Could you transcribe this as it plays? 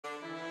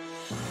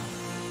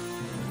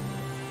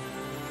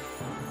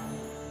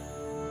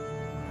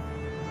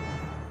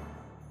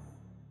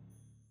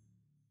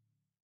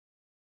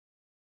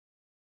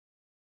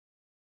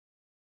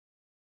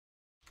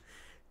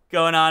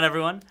going on,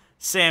 everyone?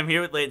 Sam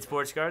here with Layton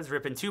Sports Cards,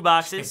 ripping 2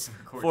 boxes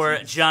for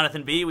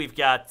Jonathan B. We've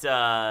got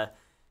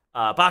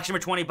box number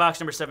 20, box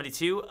number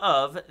 72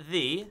 of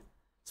the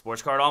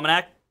Sports Card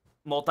Almanac,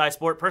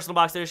 Multi-Sport Personal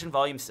Box Edition,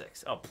 Volume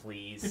 6. Oh,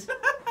 please.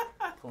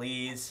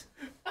 Please.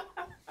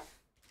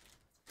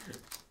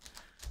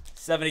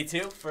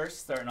 72 first,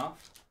 starting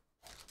off.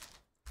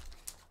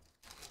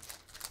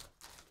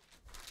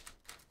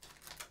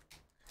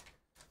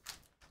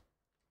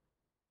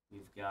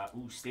 We've got,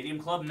 Stadium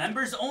Club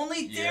members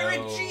only,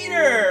 Derek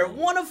Jeter,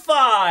 1 of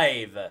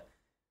 5.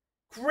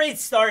 Great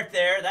start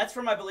there. That's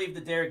from, I believe,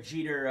 the Derek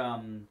Jeter,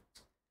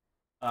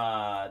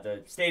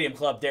 the Stadium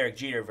Club Derek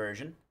Jeter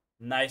version.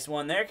 Nice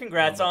one there.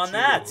 Congrats on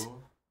that.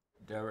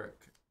 Derek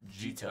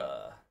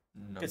Jeter.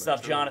 Good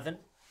stuff, Jonathan.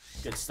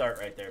 Good start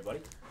right there,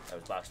 buddy. That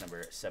was box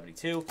number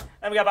 72.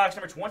 And we got box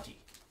number 20.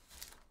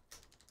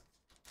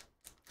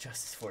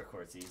 Justice for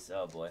Courtsies.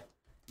 Oh, boy.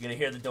 You gonna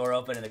hear the door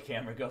open and the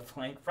camera go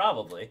blank?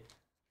 Probably.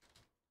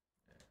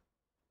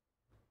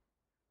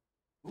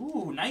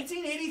 Ooh,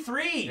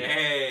 1983.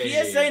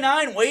 Hey. PSA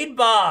 9, Wade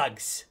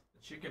Boggs.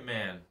 The Chicken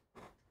Man.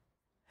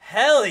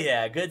 Hell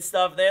yeah. Good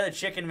stuff there, the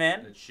Chicken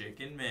Man. The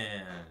Chicken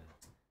Man.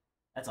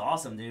 That's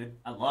awesome, dude.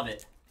 I love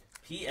it.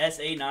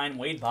 PSA 9,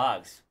 Wade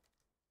Boggs.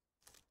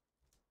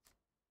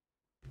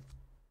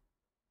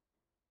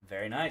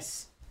 Very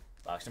nice.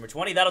 Box number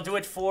 20. That'll do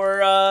it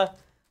for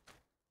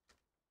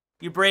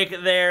your break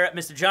there,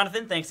 Mr.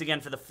 Jonathan. Thanks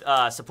again for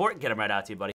the support. Get him right out to you, buddy.